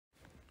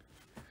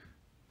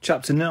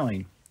Chapter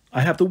 9.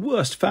 I have the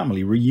worst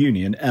family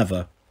reunion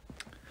ever.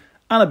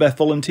 Annabeth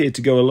volunteered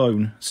to go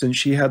alone, since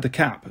she had the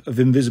cap of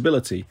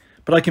invisibility,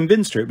 but I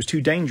convinced her it was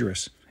too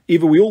dangerous.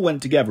 Either we all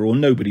went together or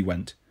nobody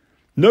went.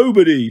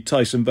 Nobody,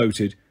 Tyson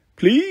voted.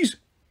 Please?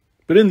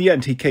 But in the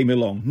end he came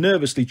along,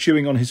 nervously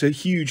chewing on his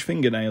huge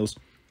fingernails.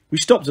 We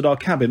stopped at our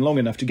cabin long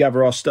enough to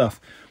gather our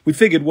stuff. We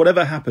figured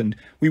whatever happened,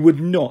 we would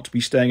not be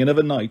staying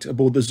another night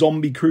aboard the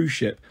zombie cruise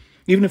ship,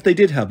 even if they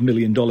did have $1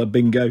 million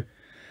bingo.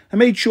 I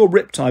made sure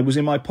Riptide was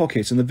in my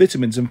pocket and the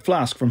vitamins and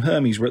flask from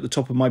Hermes were at the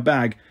top of my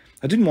bag.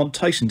 I didn't want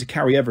Tyson to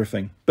carry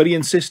everything, but he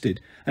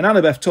insisted, and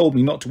Annabeth told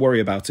me not to worry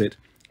about it.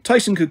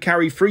 Tyson could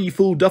carry 3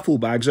 full duffel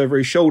bags over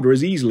his shoulder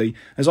as easily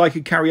as I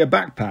could carry a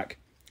backpack.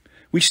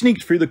 We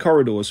sneaked through the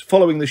corridors,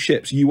 following the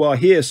ship's "You Are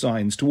Here"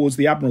 signs towards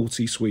the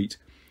Admiralty suite.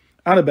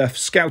 Annabeth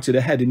scouted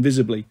ahead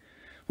invisibly.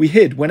 We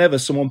hid whenever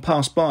someone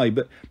passed by,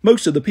 but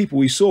most of the people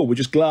we saw were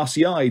just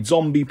glassy-eyed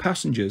zombie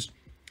passengers.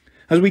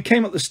 As we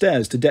came up the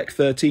stairs to Deck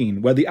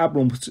 13, where the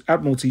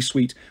Admiralty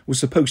suite was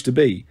supposed to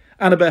be,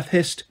 Annabeth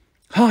hissed,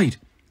 "Hide!"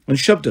 and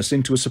shoved us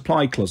into a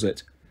supply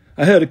closet.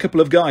 I heard a couple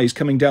of guys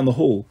coming down the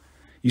hall.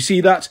 "You see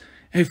that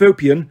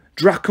Ethiopian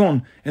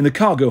Drakon in the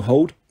cargo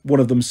hold?" one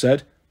of them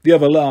said. The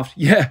other laughed.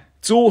 "Yeah,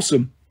 it's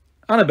awesome."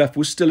 Annabeth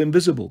was still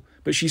invisible,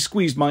 but she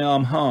squeezed my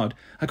arm hard.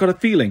 I got a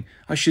feeling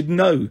I should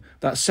know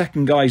that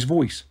second guy's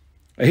voice.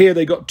 "I hear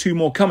they got 2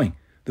 more coming,"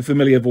 the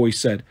familiar voice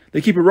said. "They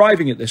keep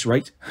arriving at this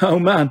rate. Oh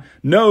man,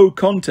 no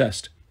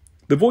contest."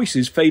 The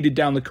voices faded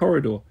down the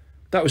corridor.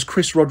 That was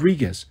Chris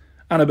Rodriguez.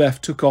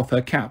 Annabeth took off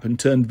her cap and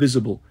turned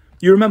visible.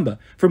 You remember,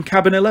 from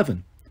cabin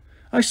 11.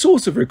 I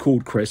sort of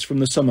recalled Chris from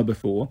the summer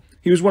before.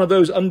 He was one of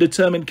those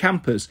undetermined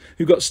campers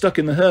who got stuck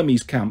in the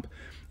Hermes camp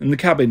in the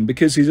cabin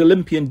because his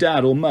Olympian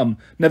dad or mum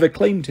never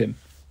claimed him.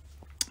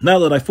 Now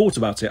that I thought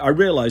about it, I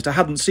realised I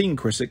hadn't seen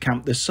Chris at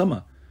camp this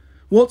summer.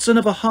 What's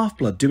another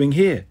half-blood doing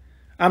here?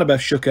 Annabeth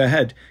shook her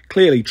head,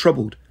 clearly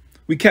troubled.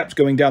 We kept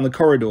going down the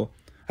corridor.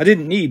 I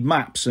didn't need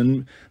maps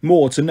and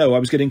more to know I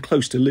was getting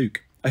close to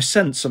Luke. I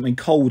sensed something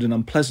cold and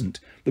unpleasant,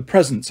 the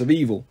presence of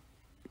evil.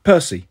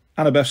 "Percy,"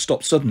 Annabeth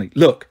stopped suddenly.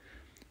 "Look."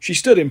 She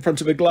stood in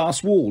front of a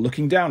glass wall,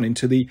 looking down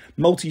into the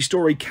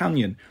multi-storey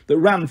canyon that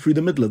ran through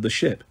the middle of the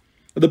ship.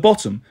 At the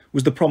bottom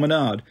was the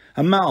promenade,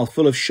 a mall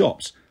full of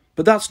shops,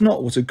 but that's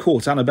not what had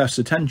caught Annabeth's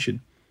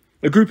attention.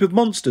 A group of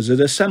monsters had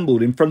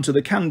assembled in front of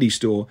the candy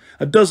store,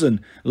 a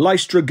dozen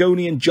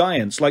Lystragonian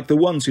giants like the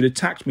ones who'd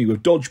attacked me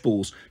with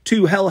dodgeballs,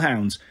 2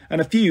 hellhounds, and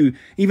a few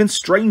even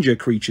stranger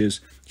creatures,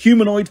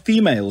 humanoid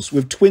females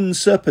with twin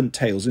serpent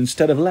tails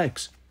instead of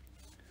legs.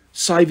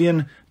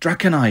 "Scythian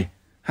Draconai,"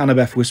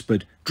 Annabeth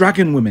whispered.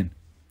 "Dragon women."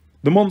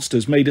 The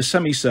monsters made a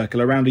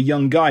semicircle around a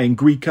young guy in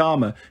Greek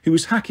armour who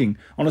was hacking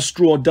on a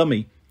straw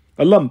dummy.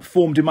 A lump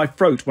formed in my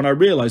throat when I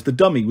realised the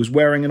dummy was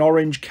wearing an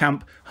orange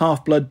camp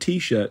Half-Blood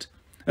t-shirt.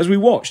 As we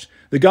watched,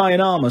 the guy in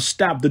armour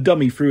stabbed the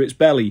dummy through its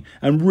belly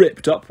and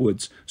ripped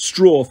upwards.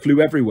 Straw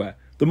flew everywhere.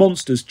 The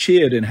monsters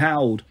cheered and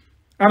howled.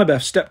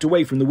 Annabeth stepped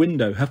away from the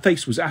window. Her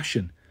face was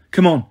ashen.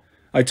 "Come on,"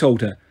 I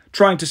told her,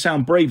 trying to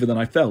sound braver than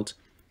I felt.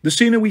 "The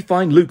sooner we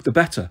find Luke, the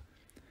better."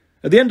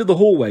 At the end of the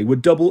hallway were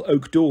double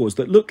oak doors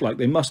that looked like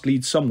they must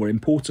lead somewhere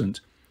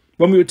important.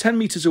 When we were 10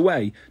 metres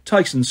away,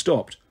 Tyson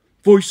stopped.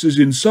 "Voices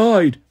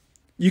inside."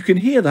 "You can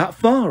hear that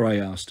far?" I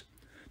asked.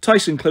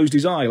 Tyson closed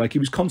his eye like he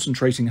was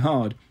concentrating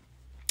hard.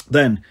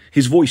 Then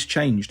his voice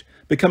changed,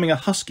 becoming a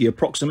husky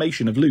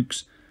approximation of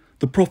Luke's.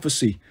 "The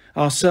prophecy,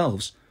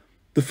 ourselves.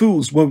 The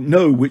fools won't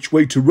know which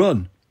way to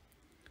run."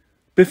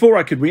 Before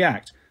I could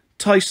react,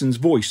 Tyson's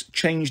voice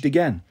changed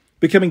again,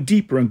 becoming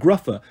deeper and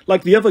gruffer,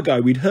 like the other guy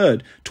we'd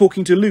heard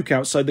talking to Luke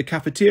outside the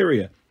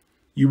cafeteria.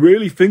 "You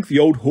really think the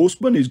old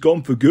horseman is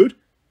gone for good?"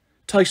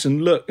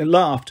 Tyson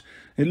laughed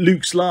at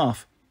Luke's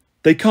laugh.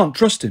 "They can't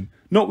trust him,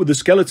 not with the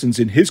skeletons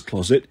in his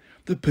closet.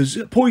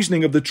 The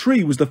poisoning of the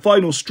tree was the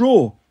final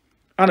straw."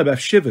 Annabeth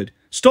shivered.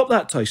 "Stop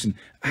that, Tyson.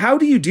 How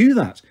do you do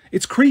that?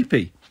 It's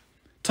creepy."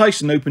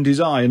 Tyson opened his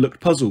eye and looked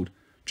puzzled.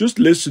 "Just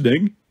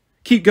listening."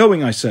 "Keep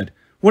going," I said.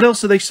 "What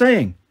else are they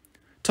saying?"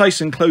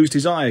 Tyson closed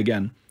his eye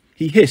again.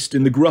 He hissed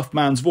in the gruff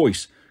man's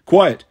voice.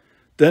 "Quiet."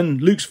 Then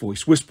Luke's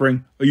voice,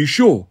 whispering, "Are you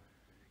sure?"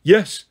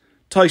 "Yes,"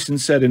 Tyson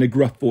said in a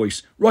gruff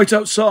voice. "Right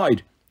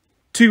outside."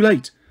 Too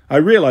late. I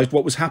realised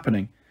what was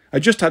happening. I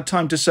just had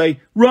time to say,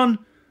 "Run!"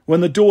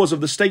 when the doors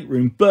of the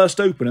stateroom burst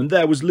open and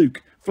there was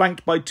Luke,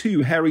 flanked by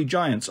 2 hairy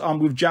giants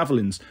armed with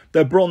javelins,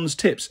 their bronze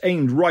tips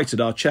aimed right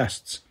at our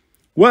chests.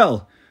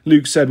 "Well,"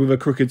 Luke said with a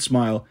crooked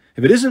smile,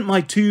 "if it isn't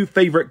my 2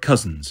 favourite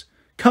cousins.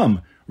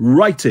 Come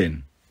right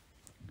in."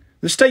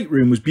 The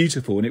stateroom was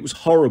beautiful and it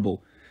was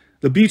horrible.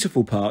 The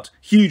beautiful part,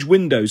 huge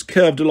windows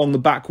curved along the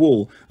back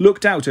wall,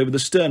 looked out over the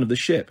stern of the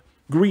ship.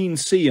 Green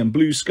sea and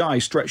blue sky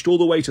stretched all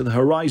the way to the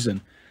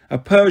horizon. A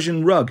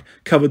Persian rug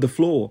covered the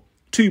floor.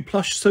 2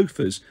 plush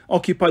sofas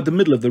occupied the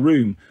middle of the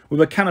room, with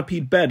a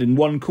canopied bed in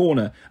one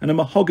corner and a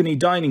mahogany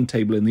dining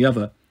table in the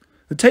other.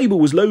 The table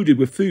was loaded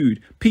with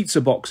food, pizza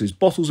boxes,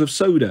 bottles of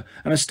soda,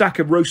 and a stack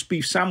of roast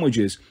beef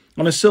sandwiches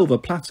on a silver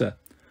platter.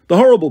 The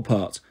horrible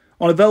part,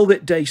 on a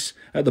velvet dais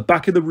at the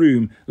back of the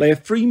room lay a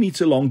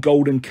 3-metre-long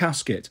golden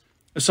casket.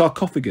 a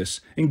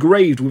sarcophagus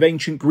engraved with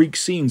ancient Greek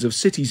scenes of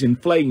cities in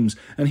flames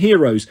and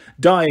heroes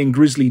dying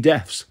grisly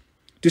deaths.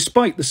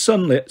 Despite the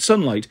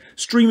sunlight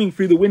streaming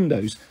through the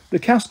windows, the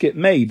casket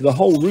made the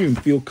whole room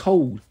feel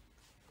cold.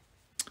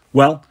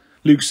 "Well,"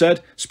 Luke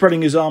said,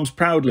 spreading his arms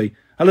proudly,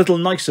 "a little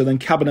nicer than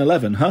cabin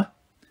 11, huh?"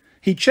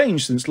 He'd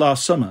changed since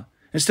last summer.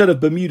 Instead of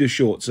Bermuda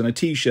shorts and a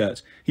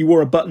t-shirt, he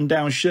wore a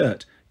button-down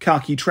shirt,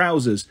 khaki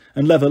trousers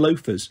and leather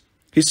loafers.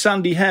 His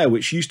sandy hair,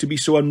 which used to be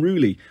so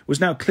unruly, was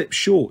now clipped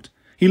short.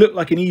 He looked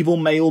like an evil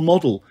male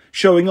model,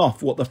 showing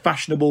off what the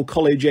fashionable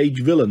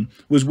college-age villain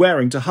was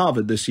wearing to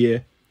Harvard this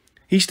year.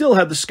 He still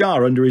had the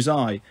scar under his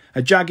eye,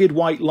 a jagged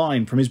white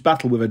line from his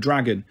battle with a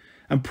dragon,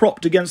 and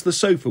propped against the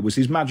sofa was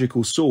his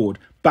magical sword,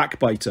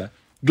 Backbiter,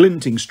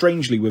 glinting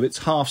strangely with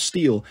its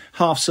half-steel,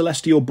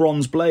 half-celestial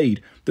bronze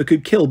blade that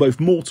could kill both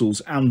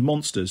mortals and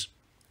monsters.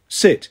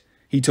 "Sit,"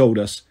 he told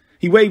us.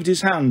 He waved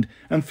his hand,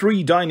 and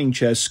 3 dining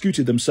chairs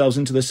scooted themselves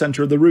into the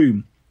centre of the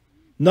room.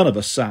 None of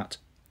us sat.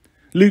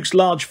 Luke's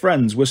large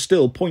friends were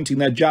still pointing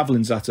their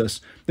javelins at us.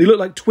 They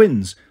looked like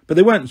twins, but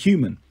they weren't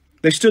human.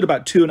 They stood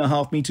about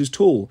 2.5 metres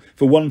tall,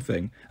 for one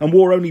thing, and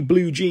wore only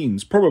blue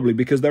jeans, probably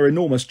because their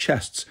enormous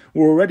chests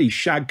were already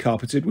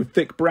shag-carpeted with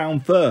thick brown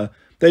fur.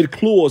 They had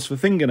claws for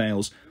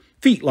fingernails,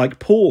 feet like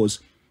paws.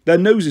 Their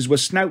noses were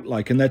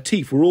snout-like, and their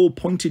teeth were all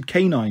pointed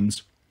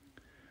canines.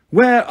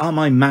 "Where are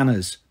my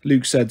manners?"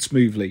 Luke said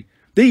smoothly.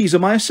 "These are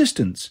my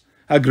assistants,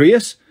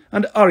 Agrias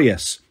and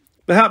Arias.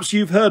 Perhaps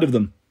you've heard of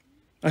them."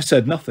 I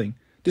said nothing.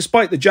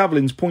 Despite the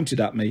javelins pointed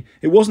at me,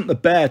 it wasn't the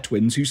bear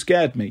twins who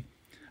scared me.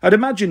 I'd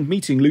imagined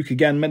meeting Luke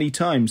again many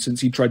times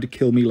since he tried to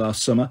kill me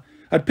last summer.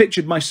 I'd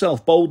pictured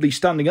myself boldly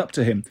standing up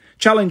to him,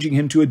 challenging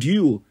him to a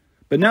duel.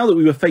 But now that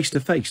we were face to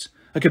face,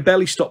 I could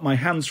barely stop my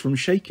hands from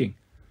shaking.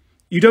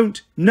 "You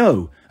don't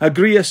know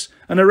Agrias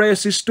and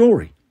Arias'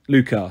 story?"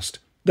 Luke asked.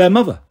 "Their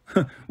mother?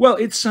 Well,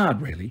 it's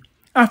sad, really.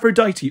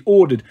 Aphrodite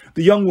ordered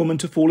the young woman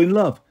to fall in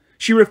love.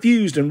 She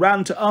refused and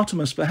ran to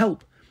Artemis for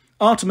help.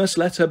 Artemis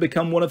let her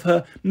become one of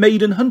her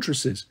maiden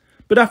huntresses,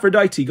 but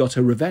Aphrodite got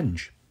her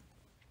revenge.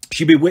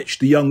 She bewitched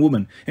the young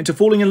woman into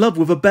falling in love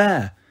with a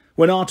bear.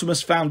 When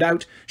Artemis found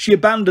out, she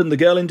abandoned the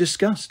girl in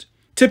disgust.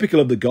 Typical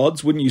of the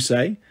gods, wouldn't you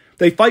say?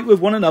 They fight with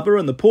one another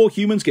and the poor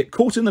humans get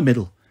caught in the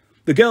middle.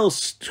 The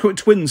girl's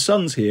twin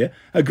sons here,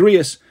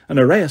 Agrias and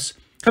Arias,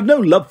 have no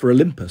love for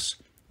Olympus.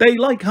 They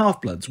like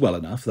half-bloods well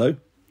enough, though."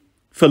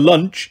 "For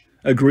lunch,"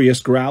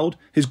 Agrias growled.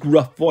 His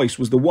gruff voice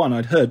was the one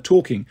I'd heard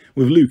talking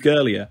with Luke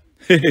earlier.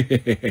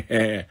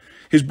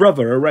 His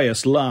brother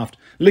Arias laughed,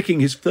 licking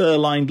his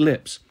fur-lined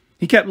lips.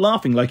 He kept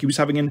laughing like he was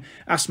having an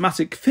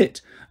asthmatic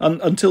fit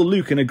until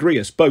Luke and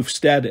Agrias both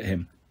stared at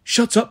him.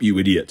 "Shut up, you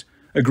idiot,"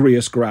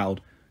 Agrias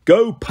growled.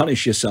 "Go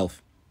punish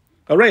yourself."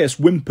 Arias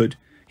whimpered.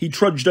 He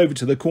trudged over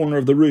to the corner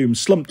of the room,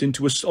 slumped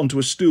onto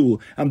a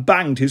stool, and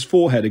banged his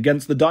forehead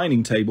against the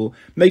dining table,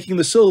 making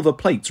the silver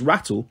plates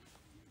rattle.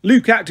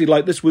 Luke acted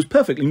like this was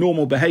perfectly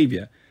normal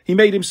behaviour. He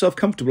made himself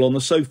comfortable on the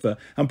sofa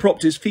and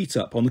propped his feet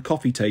up on the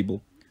coffee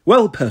table.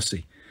 "Well,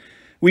 Percy,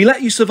 we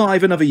let you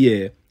survive another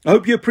year. I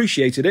hope you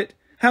appreciated it.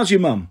 How's your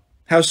mum?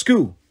 How's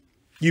school?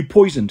 You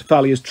poisoned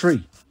Thalia's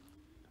tree."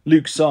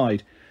 Luke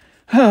sighed.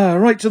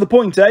 "Right to the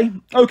point, eh?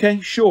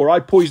 OK, sure,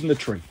 I poisoned the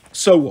tree.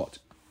 So what?"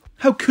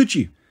 "How could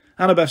you?"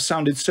 Annabeth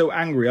sounded so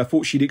angry I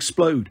thought she'd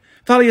explode.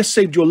 "Thalia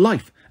saved your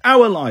life,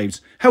 our lives.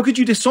 How could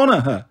you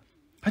dishonour her?"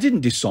 "I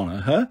didn't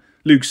dishonour her,"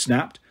 Luke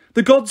snapped.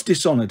 "The gods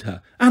dishonoured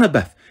her.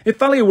 Annabeth, if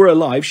Thalia were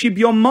alive, she'd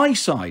be on my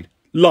side."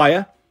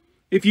 "Liar!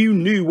 If you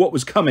knew what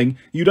was coming,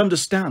 you'd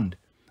understand."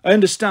 "I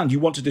understand you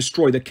want to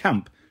destroy the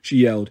camp," she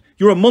yelled.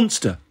 "You're a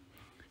monster."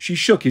 She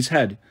shook his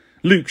head.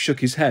 Luke shook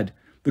his head.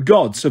 "The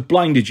gods have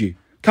blinded you.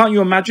 Can't you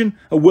imagine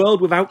a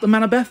world without them,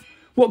 Annabeth?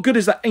 What good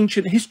is that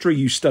ancient history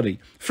you study?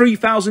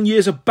 3,000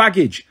 years of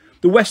baggage.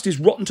 The West is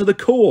rotten to the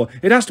core.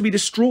 It has to be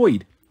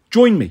destroyed.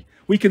 Join me.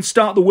 We can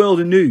start the world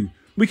anew.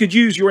 We could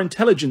use your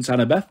intelligence,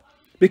 Annabeth.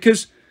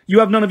 Because you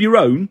have none of your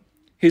own?"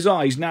 His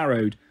eyes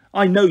narrowed.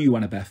 "I know you,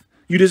 Annabeth.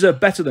 You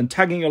deserve better than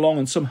tagging along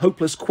on some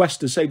hopeless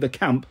quest to save the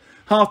camp.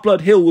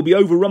 Half-Blood Hill will be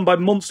overrun by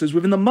monsters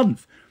within the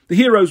month. The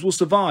heroes will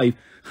survive.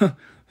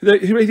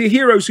 The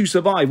heroes who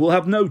survive will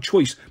have no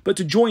choice but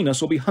to join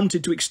us or be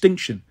hunted to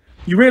extinction.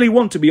 You really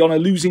want to be on a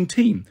losing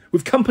team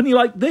with company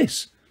like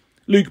this?"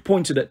 Luke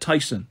pointed at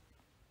Tyson.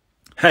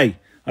 "Hey,"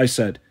 I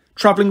said,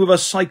 "travelling with a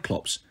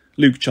Cyclops,"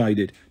 Luke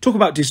chided. "Talk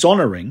about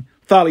dishonouring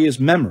Thalia's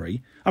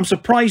memory. I'm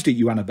surprised at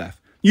you, Annabeth.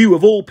 You,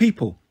 of all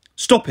people."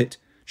 "Stop it,"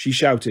 she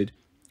shouted.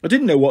 I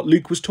didn't know what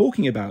Luke was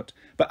talking about,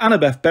 but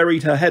Annabeth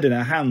buried her head in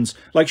her hands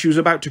like she was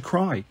about to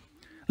cry.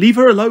 "Leave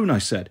her alone," I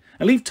said,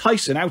 "and leave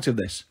Tyson out of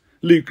this."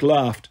 Luke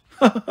laughed.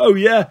 "Oh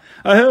yeah,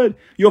 I heard.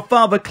 Your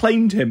father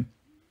claimed him."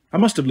 I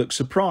must have looked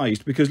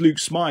surprised because Luke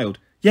smiled.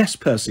 "Yes,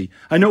 Percy,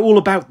 I know all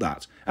about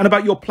that, and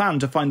about your plan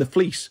to find the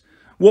fleece.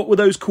 What were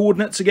those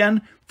coordinates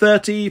again?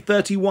 30,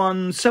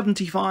 31,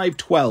 75,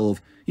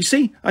 12. You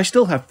see, I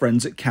still have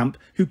friends at camp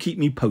who keep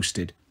me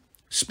posted."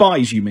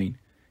 "Spies, you mean?"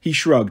 He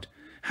shrugged.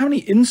 "How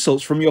many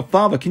insults from your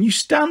father can you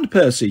stand,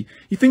 Percy?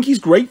 You think he's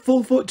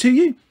grateful to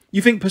you?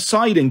 You think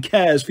Poseidon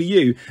cares for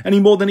you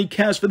any more than he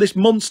cares for this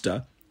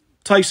monster?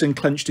 Tyson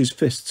clenched his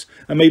fists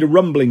and made a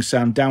rumbling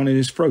sound down in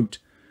his throat.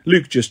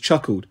 Luke just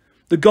chuckled.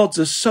 The gods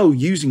are so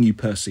using you,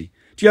 Percy.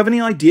 Do you have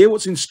any idea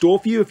what's in store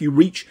for you if you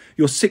reach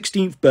your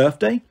 16th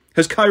birthday?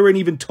 Has Chiron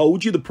even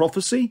told you the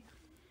prophecy?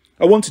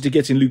 I wanted to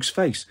get in Luke's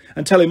face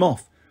and tell him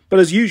off, but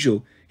as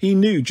usual, he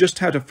knew just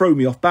how to throw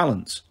me off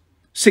balance.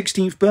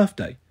 16th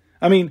birthday?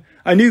 I mean,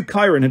 I knew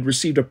Chiron had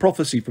received a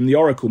prophecy from the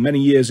oracle many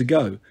years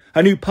ago.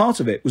 I knew part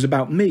of it was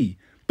about me,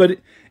 but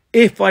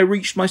if I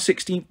reached my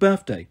 16th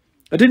birthday,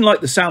 I didn't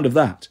like the sound of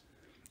that.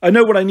 I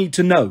know what I need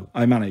to know,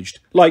 I managed,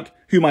 like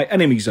who my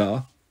enemies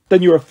are.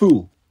 Then you're a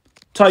fool.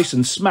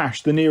 Tyson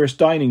smashed the nearest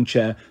dining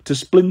chair to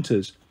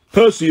splinters.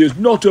 Percy is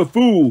not a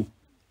fool.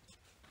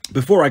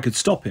 Before I could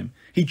stop him,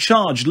 he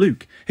charged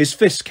Luke. His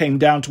fist came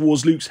down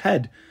towards Luke's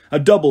head, a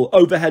double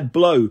overhead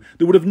blow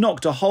that would have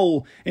knocked a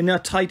hole in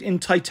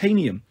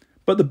titanium.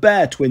 But the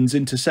Bear twins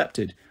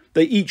intercepted.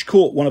 They each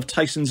caught one of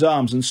Tyson's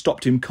arms and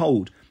stopped him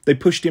cold. They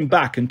pushed him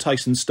back and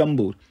Tyson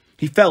stumbled.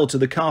 He fell to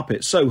the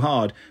carpet so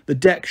hard the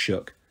deck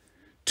shook.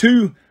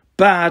 Too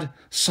bad,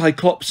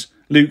 Cyclops,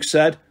 Luke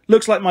said.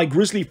 Looks like my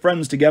grisly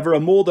friends together are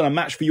more than a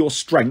match for your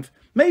strength.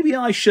 Maybe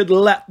I should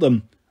let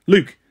them.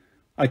 Luke,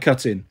 I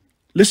cut in.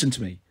 Listen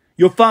to me.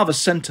 Your father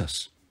sent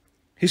us.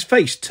 His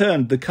face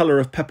turned the colour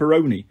of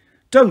pepperoni.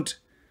 Don't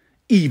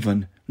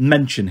even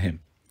mention him.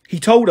 He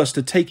told us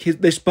to take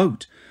this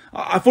boat.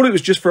 I thought it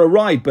was just for a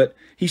ride, but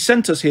he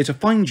sent us here to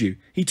find you.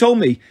 He told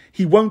me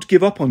he won't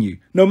give up on you,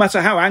 no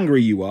matter how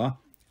angry you are.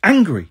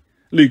 Angry?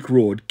 Luke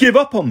roared. Give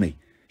up on me?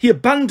 He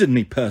abandoned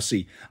me,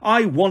 Percy.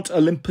 I want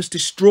Olympus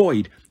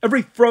destroyed,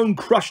 every throne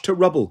crushed to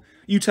rubble.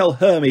 You tell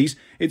Hermes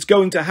it's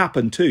going to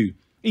happen too.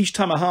 Each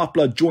time a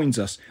half-blood joins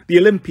us, the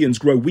Olympians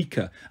grow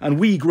weaker, and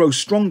we grow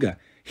stronger.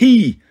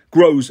 He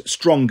grows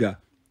stronger.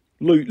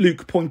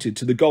 Luke pointed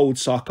to the gold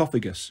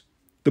sarcophagus.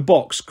 The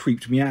box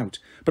creeped me out,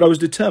 but I was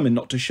determined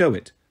not to show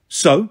it.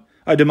 So?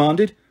 I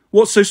demanded.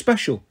 What's so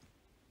special?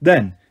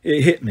 Then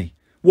it hit me.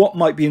 What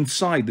might be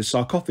inside the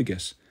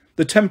sarcophagus?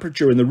 The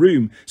temperature in the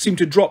room seemed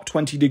to drop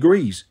 20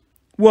 degrees.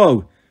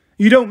 Whoa,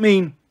 you don't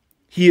mean...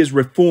 He is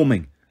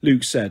reforming,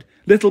 Luke said.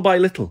 Little by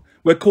little,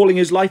 we're calling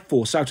his life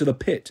force out of the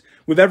pit.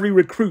 With every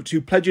recruit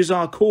who pledges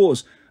our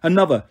cause,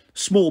 another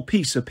small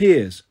piece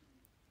appears.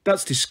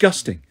 That's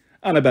disgusting,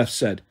 Annabeth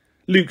said.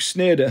 Luke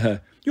sneered at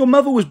her. Your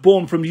mother was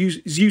born from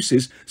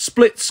Zeus's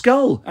split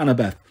skull,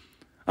 Annabeth.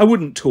 I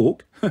wouldn't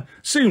talk.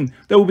 Soon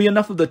there will be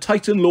enough of the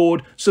Titan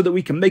Lord so that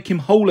we can make him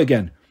whole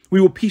again.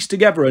 We will piece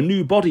together a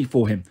new body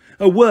for him,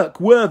 a work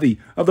worthy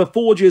of the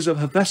forges of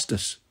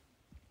Hephaestus.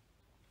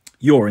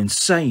 You're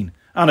insane,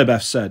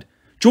 Annabeth said.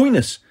 Join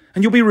us,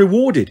 and you'll be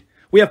rewarded.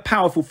 We have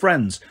powerful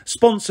friends,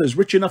 sponsors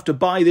rich enough to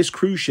buy this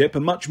cruise ship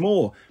and much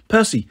more.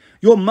 Percy,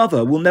 your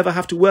mother will never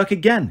have to work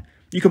again.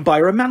 You can buy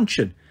her a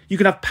mansion. You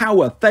can have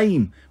power,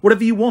 fame,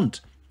 whatever you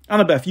want.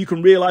 Annabeth, you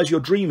can realise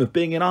your dream of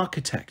being an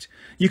architect.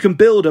 You can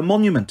build a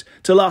monument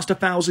to last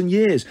 1,000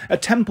 years, a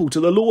temple to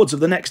the lords of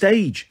the next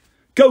age.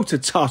 Go to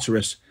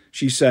Tartarus,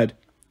 she said.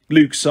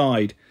 Luke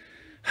sighed.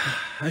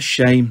 A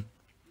shame.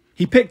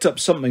 He picked up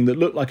something that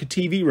looked like a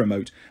TV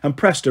remote and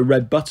pressed a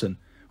red button.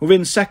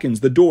 Within seconds,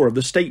 the door of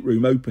the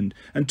stateroom opened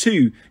and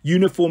 2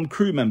 uniformed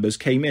crew members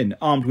came in,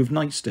 armed with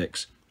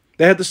nightsticks.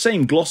 They had the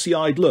same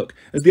glossy-eyed look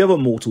as the other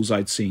mortals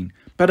I'd seen,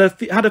 but I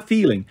had a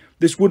feeling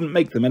this wouldn't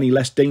make them any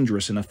less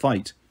dangerous in a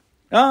fight.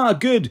 Ah,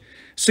 good.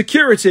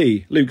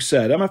 Security, Luke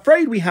said. I'm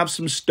afraid we have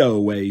some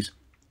stowaways.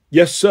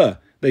 Yes, sir,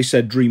 they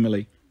said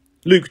dreamily.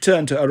 Luke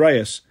turned to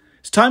Areus.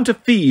 It's time to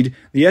feed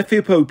the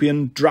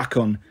Ethiopian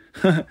Drakon.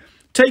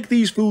 Take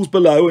these fools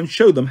below and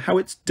show them how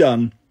it's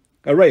done.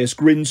 Areus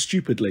grinned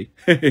stupidly.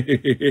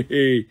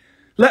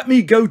 Let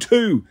me go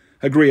too,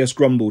 Agrias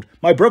grumbled.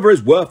 My brother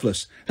is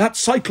worthless. That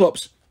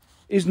Cyclops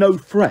is no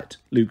threat,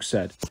 Luke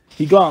said.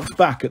 He glanced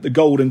back at the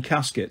golden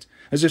casket,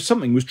 as if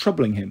something was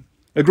troubling him.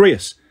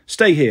 Agrias,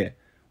 stay here.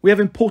 We have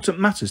important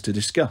matters to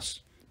discuss.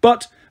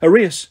 But,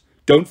 Areus,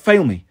 don't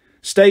fail me.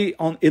 Stay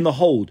in the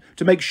hold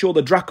to make sure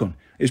the Drakon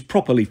is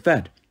properly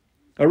fed.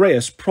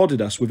 Areus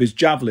prodded us with his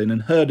javelin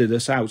and herded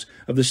us out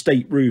of the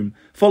state room,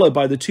 followed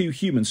by the 2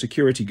 human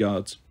security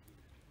guards.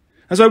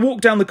 As I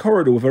walked down the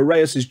corridor with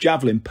Areus's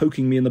javelin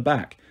poking me in the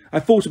back,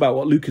 I thought about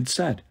what Luke had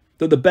said,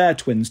 that the Bear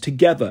twins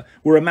together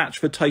were a match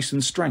for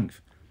Tyson's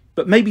strength,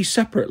 but maybe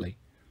separately.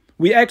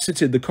 We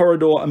exited the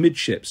corridor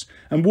amidships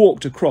and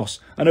walked across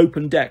an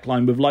open deck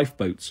lined with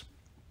lifeboats.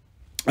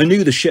 I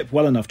knew the ship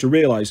well enough to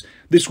realise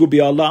this would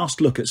be our last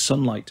look at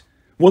sunlight.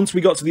 Once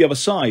we got to the other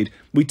side,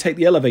 we'd take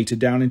the elevator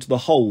down into the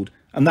hold,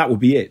 and that would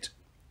be it.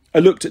 I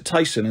looked at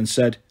Tyson and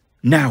said,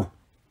 Now!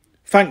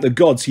 Thank the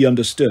gods he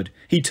understood.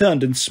 He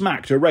turned and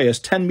smacked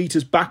Areus 10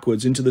 metres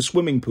backwards into the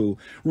swimming pool,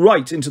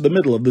 right into the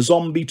middle of the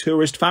zombie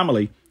tourist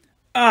family.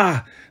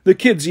 Ah! The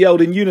kids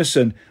yelled in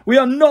unison, We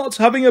are not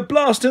having a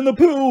blast in the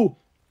pool!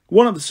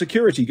 One of the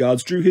security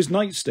guards drew his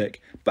nightstick,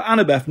 but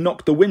Annabeth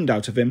knocked the wind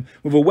out of him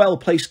with a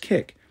well-placed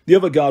kick. The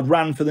other guard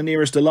ran for the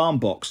nearest alarm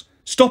box.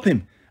 Stop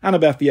him!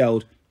 Annabeth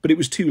yelled, but it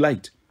was too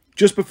late.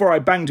 Just before I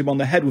banged him on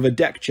the head with a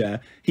deck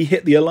chair, he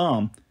hit the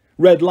alarm.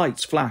 Red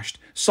lights flashed.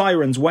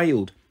 Sirens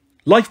wailed.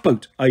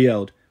 Lifeboat, I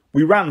yelled.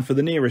 We ran for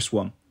the nearest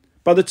one.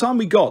 By the time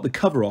we got the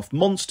cover off,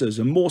 monsters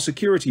and more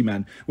security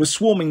men were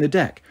swarming the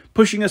deck,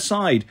 pushing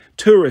aside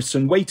tourists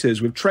and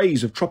waiters with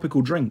trays of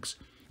tropical drinks.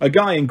 A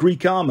guy in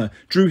Greek armour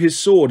drew his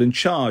sword and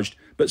charged,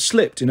 but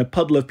slipped in a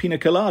puddle of pina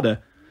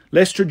colada.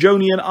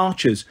 Laestrygonian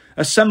archers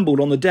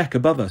assembled on the deck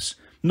above us,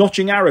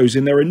 notching arrows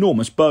in their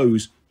enormous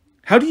bows.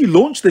 "How do you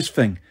launch this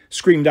thing?"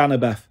 screamed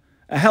Annabeth.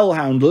 A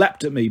hellhound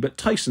leapt at me, but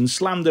Tyson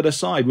slammed it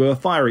aside with a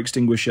fire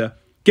extinguisher.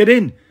 "Get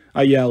in!"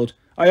 I yelled.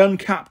 I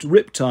uncapped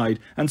Riptide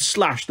and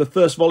slashed the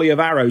first volley of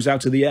arrows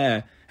out of the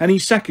air. Any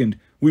second,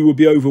 we would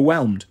be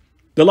overwhelmed.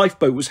 The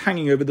lifeboat was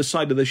hanging over the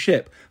side of the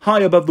ship, high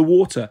above the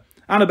water.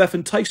 Annabeth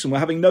and Tyson were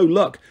having no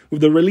luck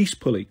with the release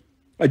pulley.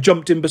 I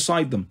jumped in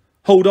beside them.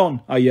 "Hold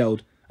on," I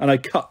yelled, and I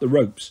cut the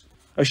ropes.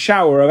 A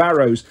shower of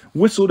arrows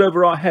whistled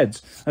over our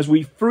heads as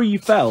we free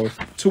fell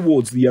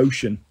towards the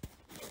ocean.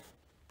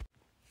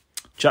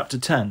 Chapter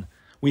 10.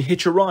 We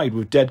hitch a ride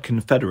with dead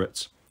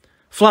Confederates.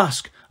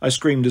 "Flask!" I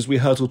screamed as we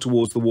hurtled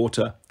towards the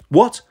water.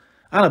 "What?"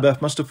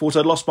 Annabeth must have thought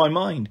I'd lost my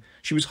mind.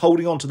 She was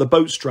holding on to the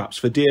boat straps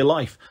for dear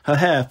life, her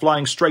hair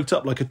flying straight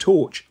up like a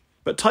torch.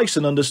 But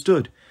Tyson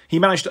understood. He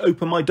managed to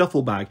open my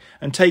duffel bag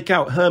and take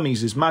out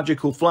Hermes'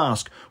 magical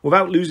flask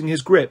without losing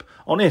his grip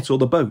on it or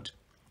the boat.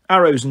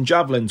 Arrows and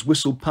javelins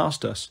whistled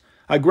past us.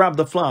 I grabbed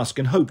the flask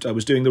and hoped I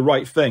was doing the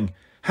right thing.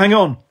 "Hang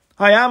on!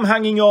 I am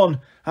hanging on!"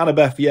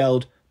 Annabeth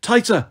yelled.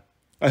 "Tighter!"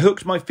 I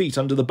hooked my feet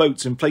under the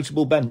boat's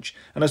inflatable bench,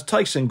 and as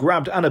Tyson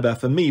grabbed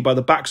Annabeth and me by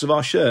the backs of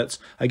our shirts,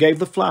 I gave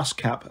the flask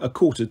cap a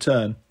quarter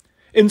turn.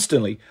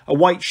 Instantly, a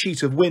white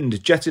sheet of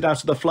wind jetted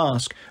out of the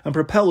flask and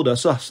propelled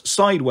us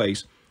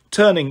sideways,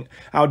 turning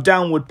our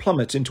downward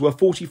plummet into a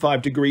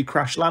 45-degree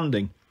crash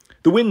landing.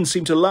 The wind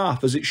seemed to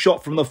laugh as it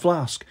shot from the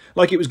flask,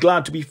 like it was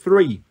glad to be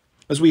free.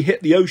 As we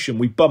hit the ocean,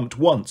 we bumped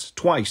once,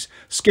 twice,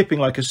 skipping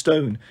like a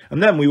stone,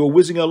 and then we were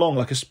whizzing along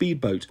like a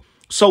speedboat,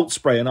 salt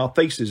spray in our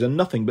faces and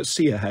nothing but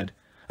sea ahead.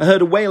 I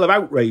heard a wail of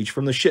outrage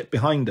from the ship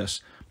behind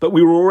us, but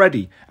we were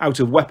already out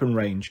of weapon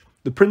range.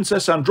 The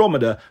Princess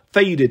Andromeda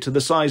faded to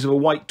the size of a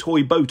white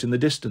toy boat in the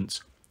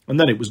distance, and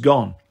then it was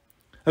gone.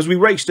 As we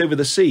raced over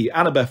the sea,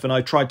 Annabeth and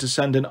I tried to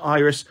send an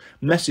Iris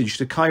message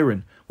to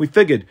Chiron. We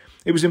figured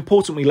it was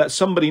important we let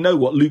somebody know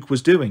what Luke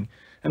was doing,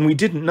 and we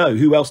didn't know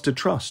who else to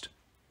trust.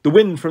 The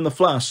wind from the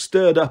flask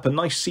stirred up a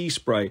nice sea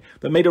spray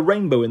that made a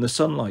rainbow in the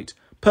sunlight,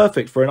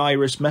 perfect for an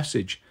Iris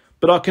message,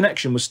 but our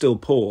connection was still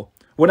poor.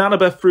 When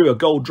Annabeth threw a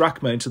gold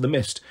drachma into the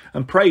mist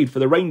and prayed for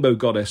the rainbow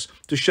goddess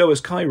to show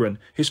us Chiron,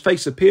 his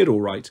face appeared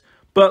all right,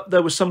 but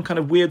there was some kind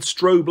of weird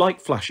strobe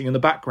light flashing in the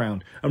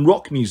background and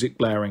rock music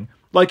blaring,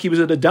 like he was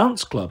at a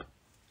dance club.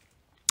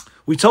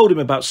 We told him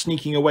about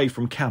sneaking away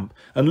from camp,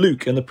 and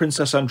Luke and the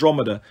Princess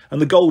Andromeda, and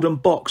the golden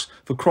box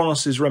for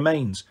Kronos'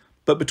 remains,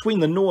 but between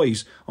the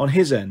noise on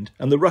his end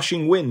and the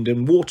rushing wind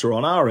and water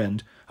on our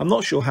end, I'm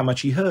not sure how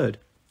much he heard.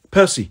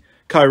 "Percy,"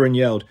 Chiron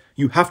yelled,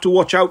 "you have to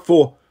watch out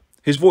for—"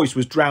 His voice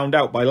was drowned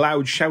out by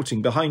loud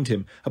shouting behind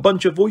him, a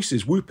bunch of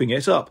voices whooping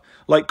it up,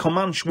 like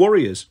Comanche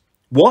warriors.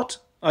 "What?"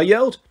 I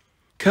yelled.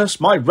 "Curse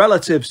my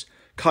relatives!"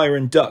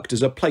 Chiron ducked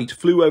as a plate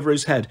flew over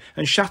his head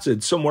and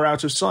shattered somewhere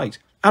out of sight.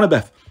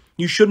 "Annabeth,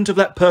 you shouldn't have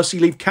let Percy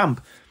leave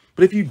camp,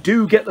 but if you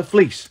do get the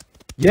fleece—"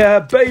 "Yeah,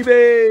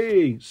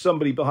 baby!"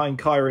 Somebody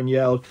behind Chiron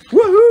yelled.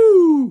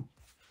 "Woohoo!"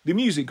 The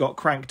music got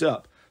cranked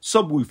up,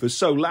 subwoofers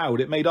so loud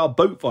it made our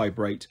boat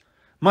vibrate.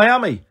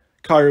 "Miami!"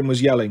 Chiron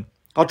was yelling.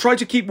 "I'll try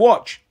to keep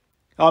watch."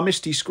 Our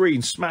misty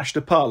screen smashed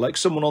apart like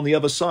someone on the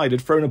other side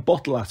had thrown a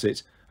bottle at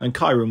it, and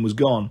Chiron was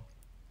gone.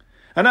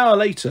 An hour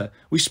later,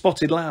 we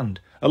spotted land,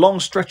 a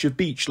long stretch of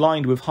beach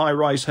lined with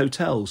high-rise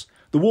hotels.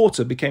 The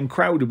water became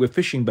crowded with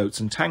fishing boats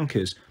and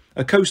tankers.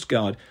 A Coast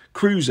Guard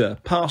cruiser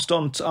passed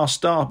on to our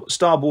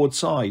starboard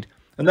side,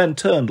 and then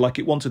turned like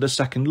it wanted a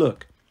second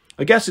look.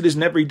 I guess it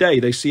isn't every day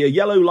they see a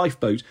yellow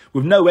lifeboat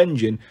with no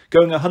engine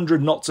going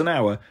 100 knots an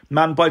hour,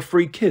 manned by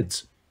 3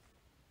 kids.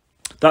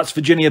 "That's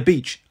Virginia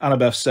Beach,"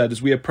 Annabeth said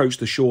as we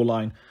approached the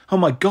shoreline. "Oh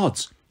my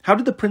gods, how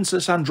did the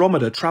Princess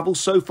Andromeda travel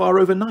so far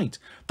overnight?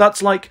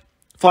 That's like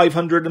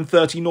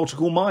 530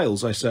 nautical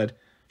miles," I said.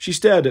 She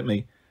stared at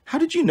me. "How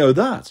did you know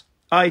that?"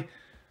 I'm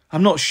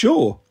not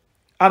sure."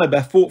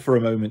 Annabeth thought for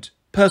a moment.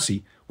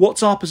 "Percy,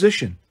 what's our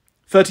position?"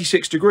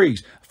 36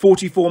 degrees,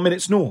 44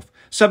 minutes north,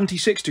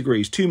 76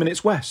 degrees, 2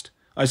 minutes west,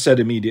 I said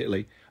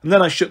immediately, and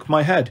then I shook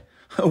my head.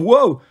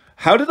 "Whoa,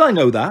 how did I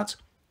know that?"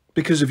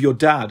 "Because of your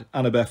dad,"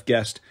 Annabeth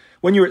guessed.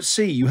 "When you're at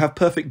sea, you have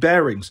perfect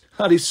bearings.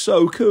 That is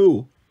so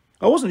cool."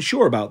 I wasn't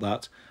sure about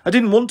that. I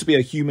didn't want to be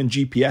a human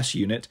GPS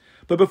unit,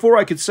 but before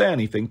I could say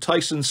anything,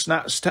 Tyson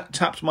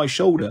tapped my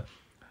shoulder.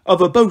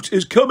 "Other boat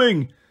is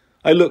coming!"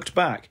 I looked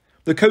back.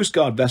 The Coast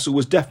Guard vessel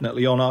was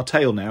definitely on our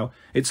tail now.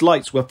 Its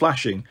lights were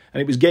flashing,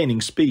 and it was gaining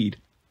speed.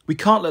 "We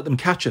can't let them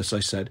catch us," I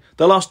said.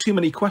 "They'll ask too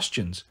many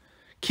questions."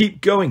 "Keep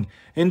going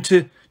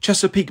into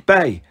Chesapeake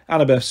Bay,"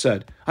 Annabeth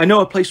said. "I know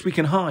a place we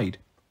can hide."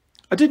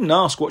 I didn't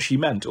ask what she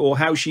meant or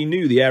how she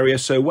knew the area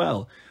so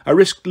well. I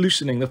risked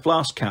loosening the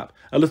flask cap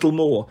a little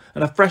more,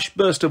 and a fresh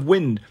burst of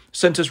wind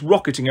sent us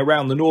rocketing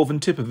around the northern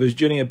tip of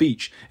Virginia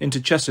Beach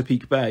into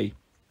Chesapeake Bay.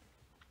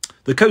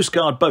 The Coast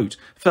Guard boat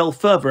fell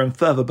further and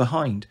further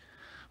behind.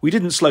 We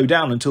didn't slow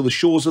down until the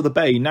shores of the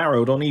bay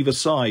narrowed on either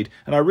side,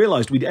 and I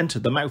realised we'd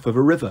entered the mouth of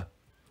a river.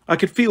 I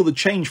could feel the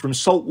change from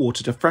salt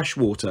water to fresh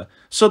water.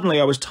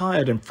 Suddenly I was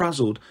tired and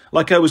frazzled,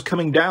 like I was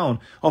coming down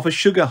off a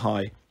sugar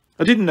high.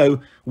 I didn't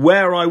know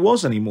where I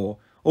was anymore,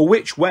 or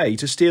which way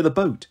to steer the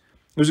boat.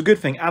 It was a good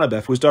thing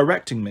Annabeth was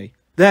directing me.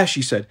 "There,"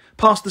 she said,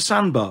 "past the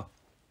sandbar."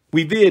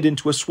 We veered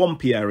into a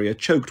swampy area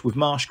choked with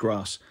marsh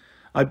grass.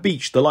 I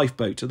beached the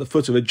lifeboat at the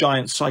foot of a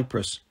giant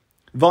cypress.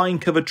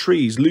 Vine-covered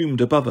trees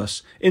loomed above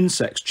us.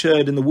 Insects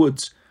chirred in the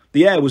woods.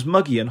 The air was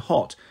muggy and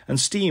hot, and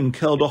steam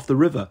curled off the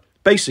river.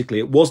 Basically,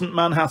 it wasn't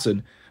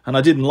Manhattan, and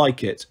I didn't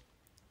like it.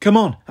 "Come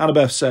on,"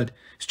 Annabeth said.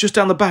 "It's just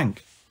down the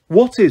bank."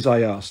 "What is?"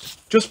 I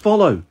asked. "Just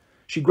follow."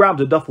 She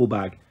grabbed a duffel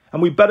bag.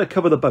 "And we'd better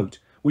cover the boat.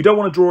 We don't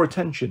want to draw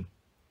attention."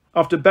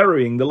 After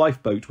burying the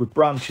lifeboat with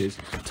branches,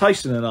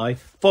 Tyson and I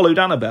followed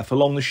Annabeth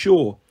along the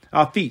shore,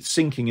 our feet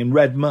sinking in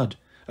red mud.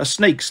 A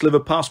snake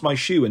slithered past my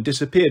shoe and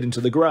disappeared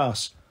into the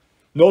grass.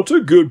 "Not a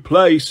good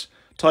place,"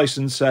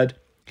 Tyson said.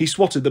 He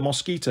swatted the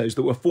mosquitoes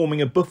that were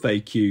forming a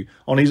buffet queue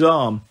on his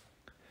arm.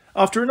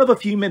 After another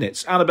few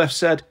minutes, Annabeth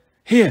said,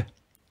 "Here."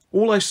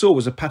 All I saw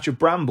was a patch of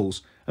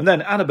brambles, and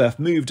then Annabeth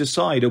moved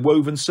aside a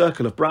woven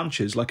circle of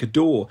branches like a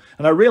door,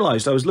 and I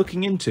realised I was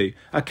looking into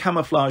a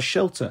camouflage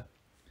shelter.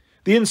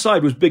 The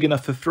inside was big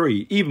enough for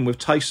three, even with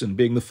Tyson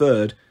being the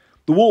third.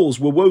 The walls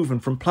were woven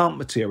from plant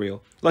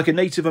material, like a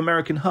Native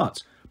American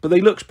hut, but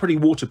they looked pretty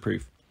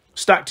waterproof.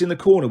 Stacked in the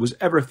corner was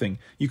everything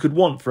you could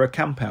want for a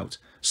campout: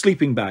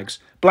 sleeping bags,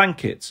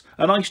 blankets,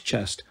 an ice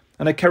chest,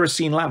 and a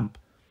kerosene lamp.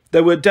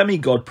 There were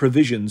demigod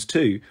provisions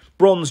too: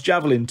 bronze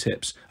javelin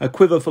tips, a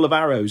quiver full of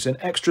arrows, an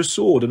extra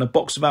sword, and a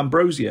box of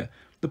ambrosia.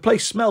 The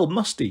place smelled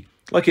musty,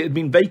 like it had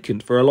been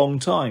vacant for a long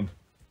time.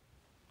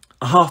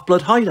 A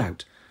half-blood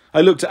hideout. I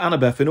looked at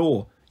Annabeth in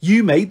awe.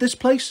 "You made this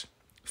place?"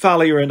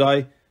 "Thalia and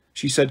I,"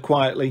 she said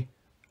quietly.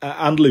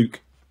 "And Luke."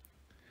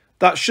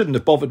 That shouldn't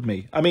have bothered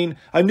me. I mean,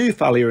 I knew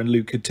Thalia and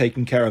Luke had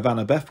taken care of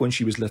Annabeth when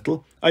she was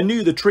little. I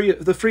knew the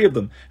three of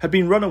them had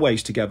been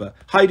runaways together,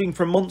 hiding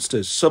from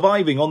monsters,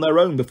 surviving on their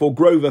own before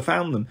Grover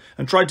found them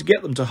and tried to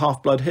get them to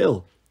Half-Blood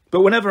Hill.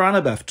 But whenever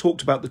Annabeth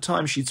talked about the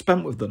time she'd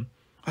spent with them,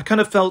 I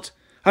kind of felt,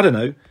 I don't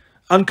know,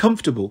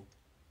 uncomfortable.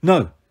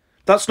 No,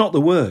 that's not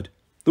the word.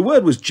 The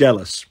word was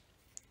jealous.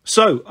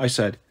 "So," I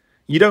said,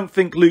 "you don't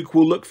think Luke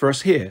will look for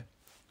us here?"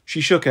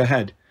 She shook her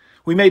head.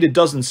 "We made a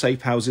dozen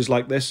safe houses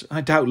like this.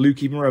 I doubt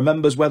Luke even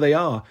remembers where they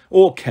are,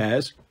 or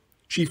cares."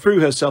 She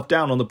threw herself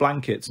down on the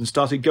blankets and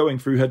started going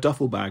through her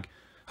duffel bag.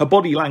 Her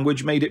body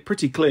language made it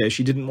pretty clear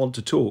she didn't want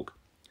to talk.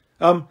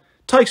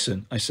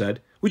 Tyson," I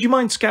said, "would you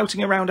mind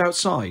scouting around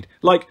outside?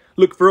 Like,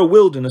 look for a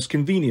wilderness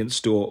convenience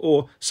store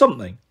or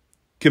something."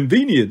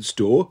 "Convenience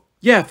store?"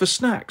 "Yeah, for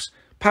snacks.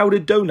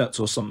 Powdered donuts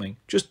or something.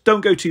 Just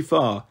don't go too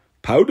far."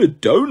 "Powdered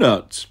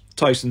donuts,"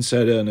 Tyson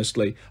said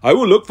earnestly. "I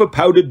will look for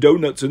powdered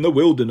donuts in the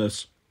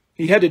wilderness."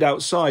 He headed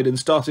outside and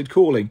started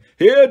calling,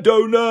 "Here,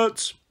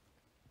 donuts!"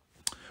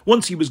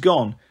 Once he was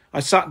gone,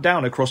 I sat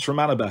down across from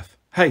Annabeth.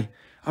 "Hey,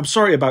 I'm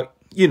sorry about,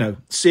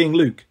 seeing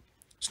Luke."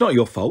 "It's not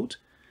your fault."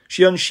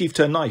 She unsheathed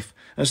her knife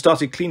and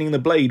started cleaning the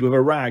blade with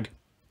a rag.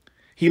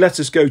 "He let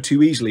us go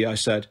too easily," I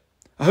said.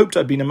 I hoped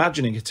I'd been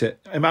imagining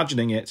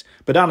it,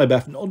 but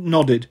Annabeth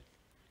nodded.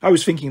 I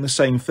was thinking the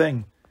same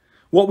thing.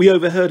 What we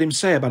overheard him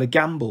say about a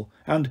gamble,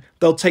 and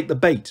they'll take the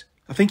bait.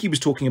 I think he was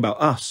talking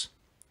about us.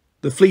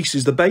 "The fleece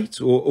is the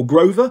bait, or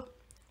Grover?"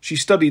 She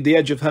studied the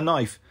edge of her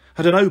knife.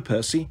 "I don't know,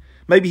 Percy.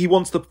 Maybe he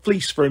wants the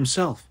fleece for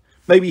himself.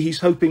 Maybe he's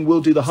hoping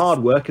we'll do the hard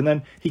work and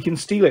then he can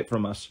steal it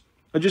from us.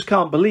 I just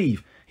can't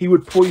believe he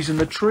would poison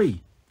the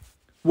tree."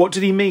 "What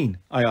did he mean?"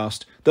 I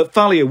asked. "That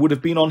Thalia would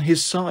have been on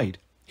his side.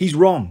 He's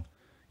wrong."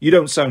 "You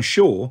don't sound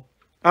sure."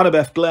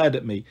 Annabeth glared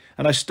at me,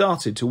 and I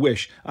started to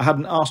wish I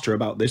hadn't asked her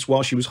about this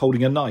while she was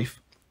holding a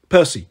knife.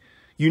 "Percy,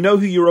 you know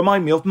who you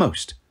remind me of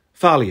most?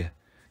 Thalia.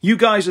 You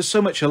guys are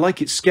so much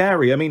alike it's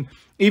scary. I mean,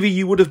 either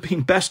you would have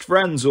been best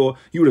friends or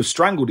you would have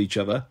strangled each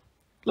other."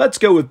 "Let's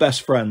go with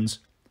best friends."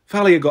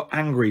 "Thalia got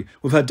angry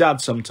with her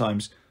dad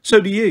sometimes. So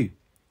do you.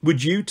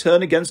 Would you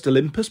turn against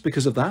Olympus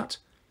because of that?"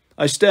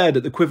 I stared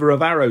at the quiver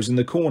of arrows in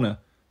the corner.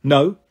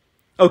 "No."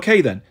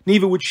 "Okay then,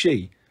 neither would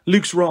she.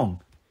 Luke's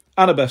wrong."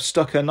 Annabeth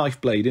stuck her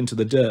knife blade into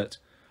the dirt.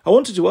 I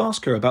wanted to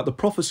ask her about the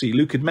prophecy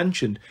Luke had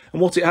mentioned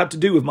and what it had to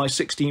do with my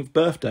 16th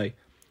birthday,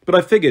 but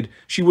I figured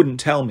she wouldn't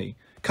tell me.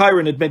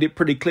 Chiron had made it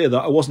pretty clear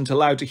that I wasn't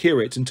allowed to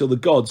hear it until the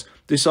gods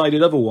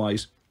decided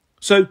otherwise.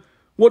 "So,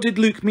 what did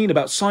Luke mean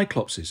about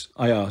Cyclopses?"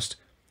 I asked.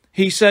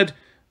 "He said,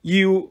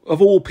 you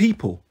of all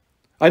people."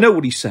 "I know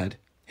what he said.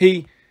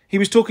 He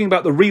was talking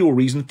about the real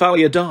reason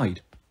Thalia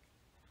died."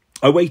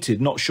 I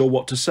waited, not sure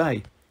what to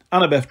say.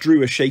 Annabeth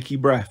drew a shaky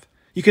breath.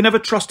 "You can never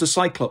trust a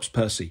Cyclops,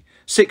 Percy.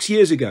 6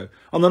 years ago,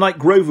 on the night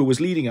Grover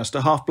was leading us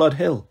to Half-Blood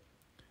Hill."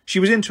 She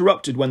was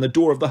interrupted when the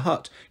door of the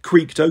hut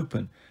creaked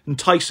open and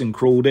Tyson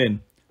crawled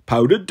in.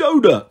 "Powdered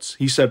donuts,"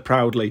 he said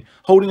proudly,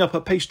 holding up a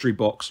pastry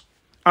box.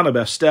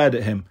 Annabeth stared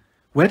at him.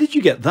 "Where did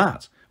you get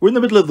that? We're in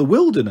the middle of the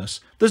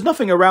wilderness. There's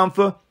nothing around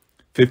for—"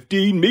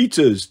 15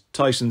 meters,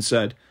 Tyson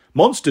said.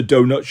 Monster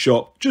donut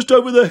shop, just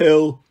over the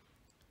hill.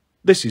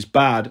 This is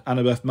bad,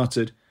 Annabeth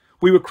muttered.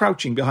 We were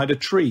crouching behind a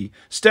tree,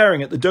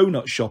 staring at the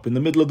donut shop in the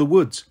middle of the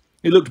woods.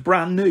 It looked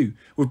brand new,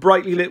 with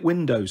brightly lit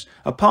windows,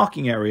 a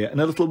parking area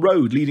and a little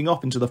road leading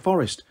off into the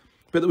forest.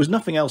 But there was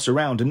nothing else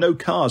around and no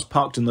cars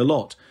parked in the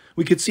lot.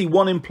 We could see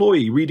one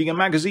employee reading a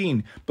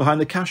magazine behind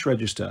the cash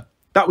register.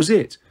 That was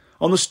it.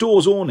 On the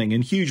store's awning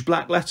in huge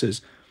black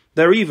letters,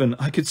 there even,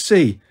 I could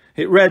see,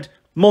 it read,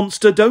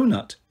 Monster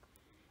Donut.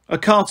 A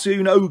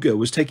cartoon ogre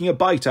was taking a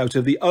bite out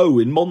of the O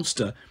in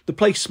Monster. The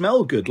place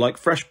smelled good, like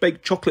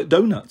fresh-baked chocolate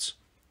donuts.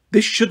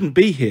 This shouldn't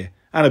be here,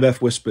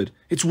 Annabeth whispered.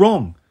 It's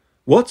wrong.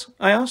 What?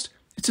 I asked.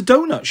 It's a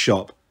donut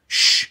shop.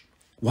 Shh!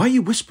 Why are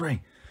you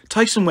whispering?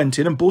 Tyson went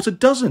in and bought a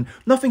dozen.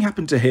 Nothing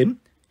happened to him.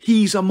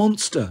 He's a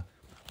monster.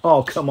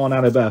 Oh, come on,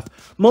 Annabeth.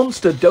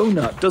 Monster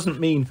Donut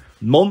doesn't mean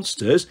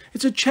monsters.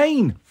 It's a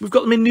chain. We've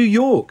got them in New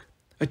York.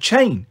 A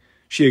chain,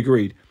 she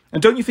agreed. And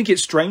don't you think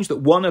it's strange that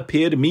one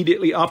appeared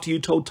immediately after you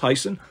told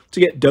Tyson to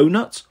get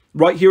donuts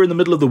right here in the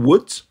middle of the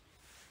woods?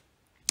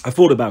 I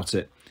thought about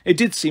it. It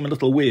did seem a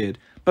little weird.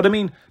 But I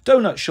mean,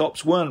 donut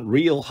shops weren't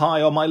real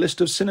high on my list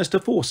of sinister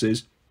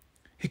forces.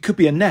 It could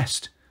be a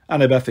nest,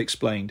 Annabeth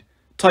explained.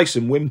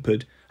 Tyson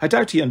whimpered. I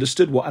doubt he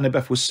understood what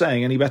Annabeth was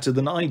saying any better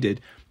than I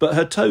did, but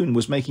her tone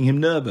was making him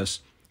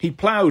nervous. He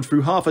ploughed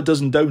through half a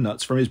dozen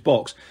donuts from his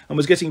box and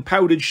was getting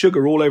powdered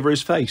sugar all over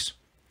his face.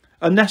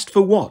 A nest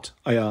for what?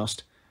 I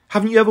asked.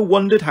 Haven't you ever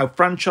wondered how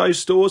franchise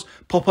stores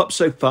pop up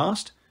so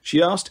fast?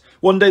 She asked.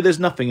 One day there's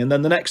nothing and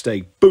then the next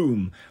day,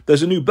 boom,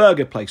 there's a new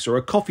burger place or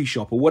a coffee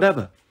shop or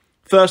whatever.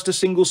 First a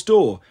single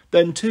store,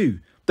 then 2,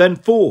 then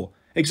 4,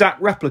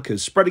 exact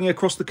replicas spreading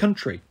across the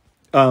country.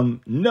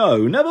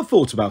 No, never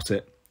thought about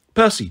it.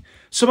 Percy,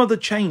 some of the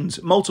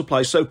chains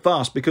multiply so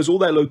fast because all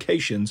their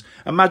locations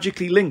are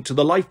magically linked to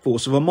the life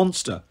force of a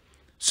monster.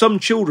 Some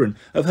children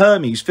of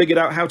Hermes figured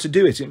out how to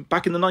do it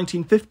back in the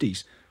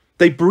 1950s.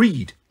 They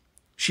breed.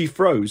 She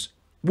froze.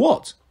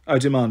 What? I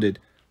demanded.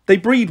 They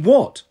breed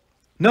what?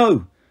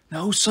 No,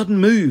 sudden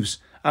moves,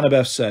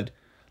 Annabeth said,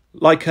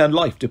 like her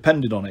life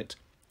depended on it.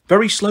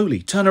 Very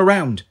slowly, turn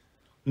around.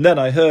 And then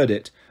I heard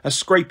it, a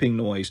scraping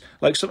noise,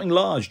 like something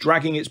large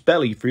dragging its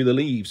belly through the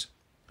leaves.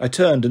 I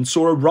turned and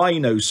saw a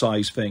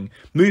rhino-sized thing,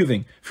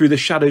 moving through the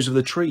shadows of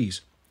the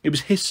trees. It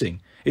was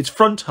hissing, its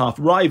front half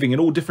writhing in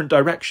all different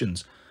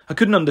directions. I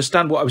couldn't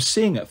understand what I was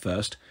seeing at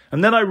first,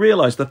 and then I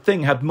realised the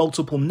thing had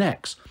multiple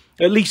necks,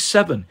 at least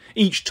 7,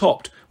 each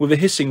topped with a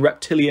hissing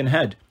reptilian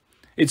head.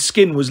 Its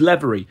skin was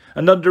leathery,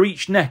 and under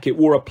each neck it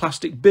wore a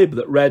plastic bib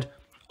that read,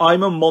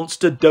 I'm a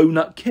monster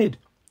donut kid.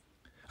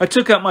 I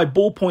took out my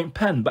ballpoint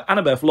pen, but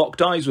Annabeth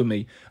locked eyes with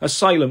me, a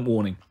silent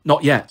warning.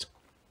 Not yet.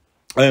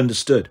 I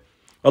understood.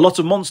 A lot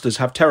of monsters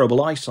have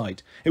terrible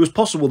eyesight. It was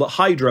possible that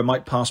Hydra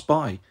might pass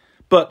by.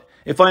 But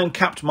if I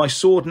uncapped my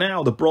sword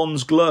now, the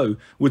bronze glow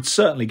would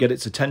certainly get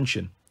its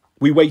attention.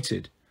 We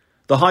waited.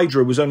 The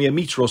Hydra was only a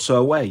metre or so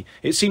away.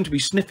 It seemed to be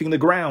sniffing the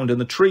ground and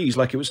the trees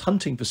like it was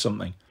hunting for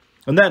something.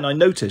 And then I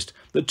noticed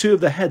that 2 of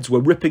the heads were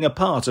ripping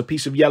apart a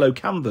piece of yellow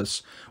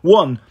canvas,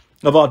 one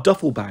of our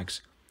duffel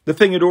bags. The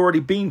thing had already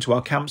been to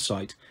our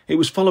campsite. It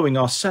was following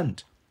our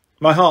scent.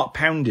 My heart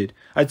pounded.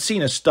 I'd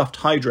seen a stuffed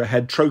Hydra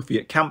head trophy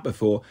at camp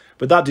before,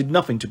 but that did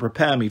nothing to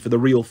prepare me for the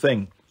real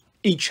thing.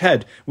 Each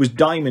head was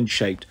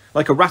diamond-shaped,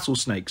 like a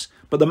rattlesnake's,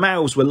 but the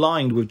mouths were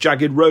lined with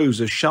jagged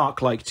rows of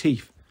shark-like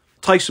teeth.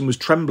 Tyson was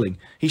trembling.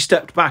 He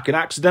stepped back and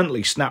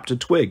accidentally snapped a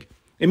twig.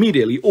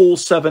 Immediately, all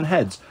 7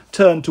 heads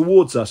turned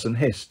towards us and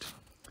hissed.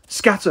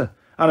 Scatter!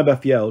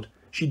 Annabeth yelled.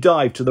 She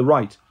dived to the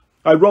right.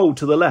 I rolled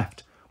to the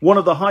left. One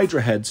of the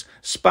Hydra heads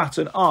spat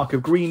an arc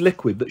of green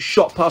liquid that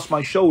shot past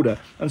my shoulder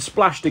and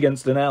splashed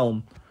against an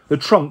elm. The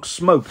trunk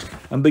smoked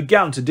and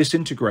began to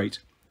disintegrate.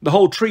 The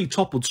whole tree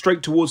toppled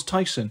straight towards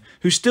Tyson,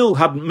 who still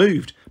hadn't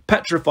moved,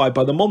 petrified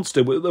by the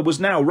monster that was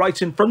now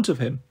right in front of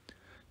him.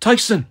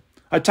 Tyson!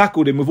 I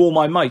tackled him with all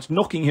my might,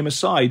 knocking him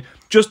aside,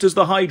 just as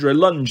the Hydra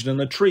lunged and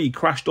the tree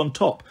crashed on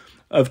top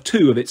of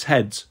 2 of its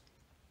heads.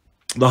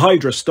 The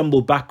Hydra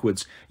stumbled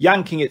backwards,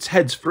 yanking its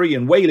heads free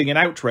and wailing in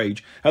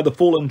outrage at the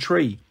fallen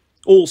tree.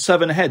 All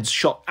 7 heads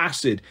shot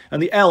acid,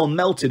 and the elm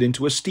melted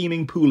into a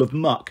steaming pool of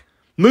muck.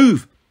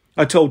 Move!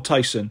 I told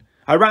Tyson.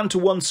 I ran to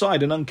one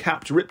side and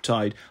uncapped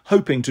Riptide,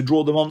 hoping to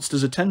draw the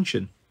monster's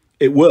attention.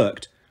 It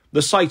worked.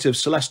 The sight of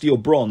celestial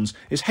bronze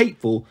is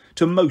hateful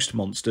to most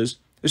monsters.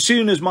 As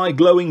soon as my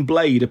glowing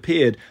blade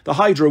appeared, the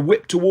Hydra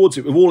whipped towards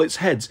it with all its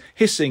heads,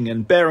 hissing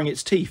and baring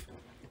its teeth.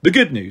 The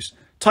good news,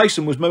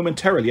 Tyson was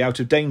momentarily out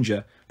of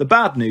danger. The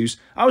bad news,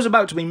 I was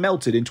about to be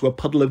melted into a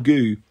puddle of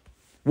goo.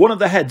 One of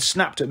the heads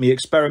snapped at me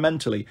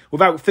experimentally.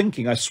 Without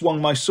thinking, I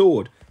swung my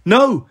sword.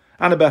 No!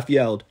 Annabeth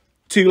yelled.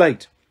 Too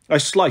late. I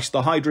sliced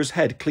the Hydra's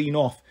head clean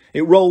off.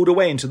 It rolled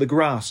away into the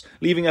grass,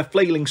 leaving a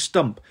flailing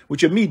stump,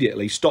 which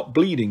immediately stopped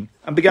bleeding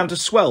and began to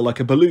swell like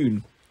a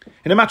balloon.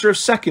 In a matter of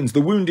seconds,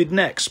 the wounded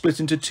neck split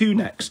into 2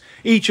 necks,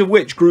 each of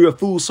which grew a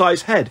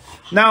full-size head.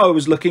 Now I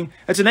was looking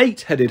at an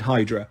 8-headed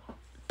Hydra.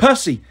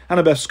 Percy,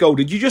 Annabeth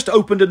scolded, you just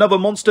opened another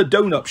monster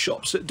donut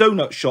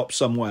shop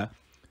somewhere.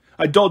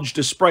 I dodged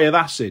a spray of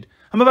acid.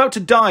 I'm about to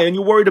die and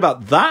you're worried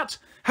about that?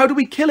 How do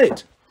we kill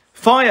it?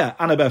 Fire,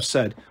 Annabeth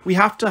said. We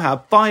have to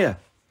have fire.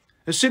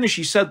 As soon as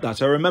she said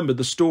that, I remembered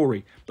the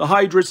story. The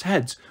Hydra's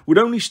heads would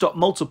only stop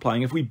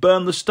multiplying if we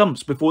burned the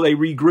stumps before they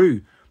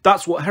regrew.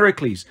 That's what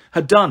Heracles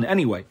had done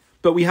anyway,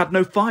 but we had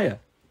no fire.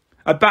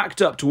 I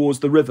backed up towards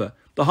the river.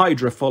 The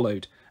Hydra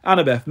followed.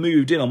 Annabeth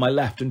moved in on my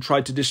left and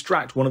tried to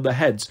distract one of the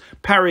heads,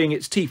 parrying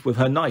its teeth with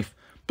her knife.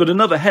 But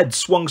another head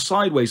swung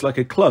sideways like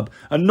a club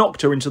and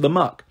knocked her into the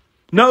muck.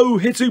 No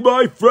hitting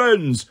my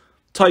friends!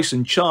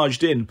 Tyson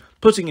charged in,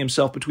 putting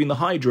himself between the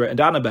Hydra and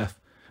Annabeth.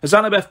 As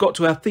Annabeth got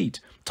to her feet,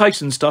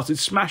 Tyson started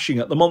smashing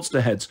at the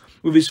monster heads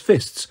with his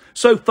fists,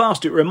 so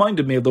fast it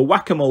reminded me of the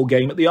whack-a-mole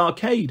game at the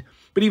arcade.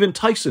 But even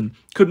Tyson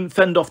couldn't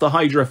fend off the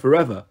Hydra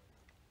forever.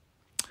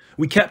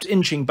 We kept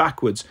inching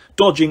backwards,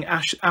 dodging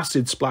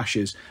acid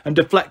splashes and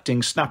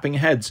deflecting snapping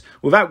heads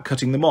without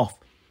cutting them off.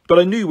 But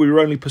I knew we were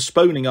only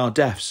postponing our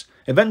deaths.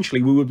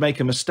 Eventually we would make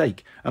a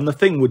mistake, and the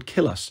thing would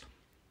kill us.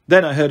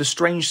 Then I heard a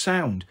strange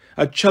sound,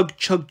 a chug,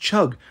 chug,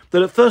 chug,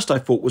 that at first I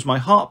thought was my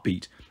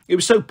heartbeat. It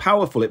was so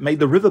powerful it made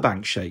the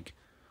riverbank shake.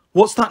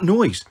 What's that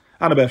noise?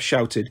 Annabeth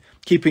shouted,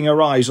 keeping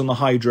her eyes on the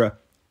Hydra.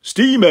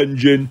 Steam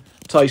engine,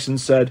 Tyson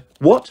said.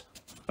 What?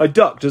 I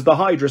ducked as the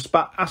Hydra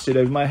spat acid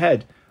over my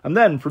head, and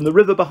then from the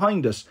river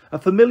behind us, a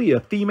familiar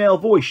female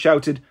voice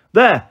shouted,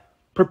 There!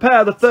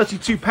 Prepare the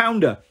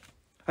 32-pounder!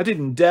 I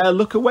didn't dare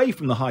look away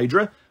from the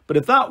Hydra, but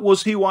if that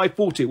was who I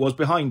thought it was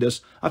behind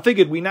us, I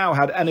figured we now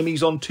had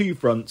enemies on two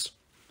fronts.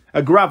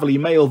 A gravelly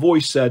male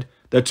voice said,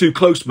 They're too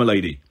close,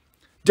 m'lady.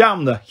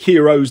 Damn the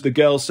heroes, the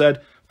girl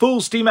said.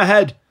 Full steam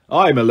ahead.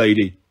 Aye,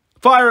 m'lady.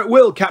 Fire at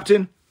will,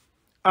 Captain.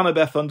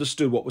 Annabeth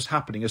understood what was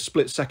happening a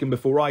split second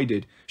before I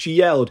did. She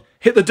yelled,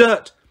 Hit the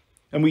dirt!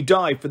 And we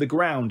dived for the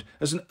ground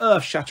as an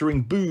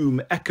earth-shattering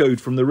boom echoed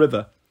from the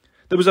river.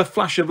 There was a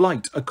flash of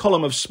light, a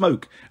column of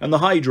smoke, and the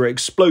Hydra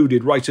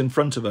exploded right in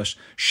front of us,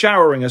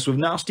 showering us with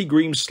nasty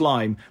green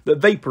slime that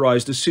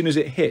vaporised as soon as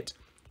it hit,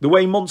 the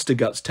way monster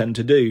guts tend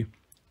to do.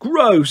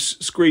 Gross!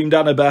 Screamed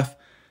Annabeth.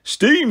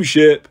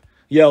 Steamship!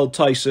 Yelled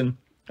Tyson.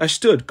 I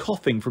stood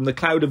coughing from the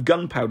cloud of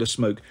gunpowder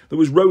smoke that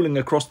was rolling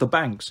across the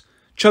banks.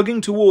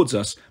 Chugging towards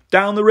us,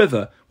 down the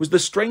river, was the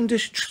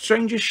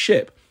strangest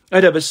ship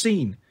I'd ever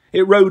seen.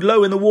 It rode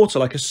low in the water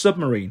like a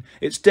submarine,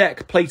 its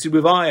deck plated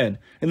with iron.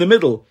 In the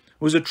middle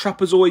was a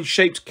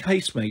trapezoid-shaped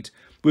casemate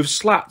with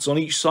slats on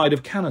each side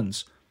of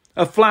cannons.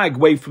 A flag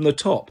waved from the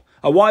top,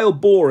 a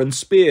wild boar and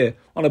spear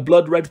on a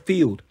blood-red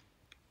field.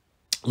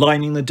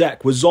 Lining the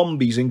deck were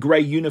zombies in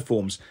grey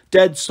uniforms,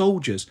 dead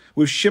soldiers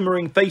with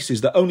shimmering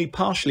faces that only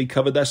partially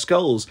covered their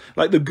skulls,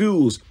 like the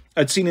ghouls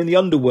I'd seen in the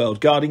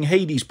underworld guarding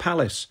Hades'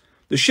 palace.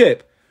 The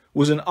ship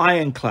was an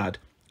ironclad,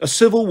 a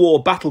Civil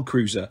War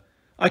battlecruiser.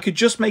 I could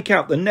just make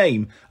out the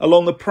name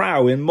along the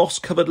prow in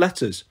moss-covered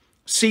letters,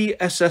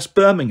 CSS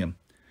Birmingham.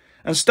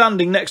 And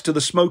standing next to the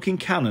smoking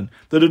cannon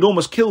that had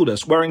almost killed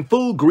us, wearing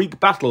full Greek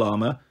battle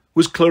armour,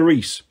 was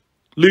Clarice.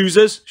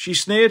 Losers, she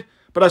sneered,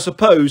 but I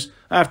suppose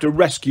I have to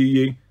rescue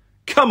you.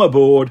 Come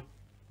aboard.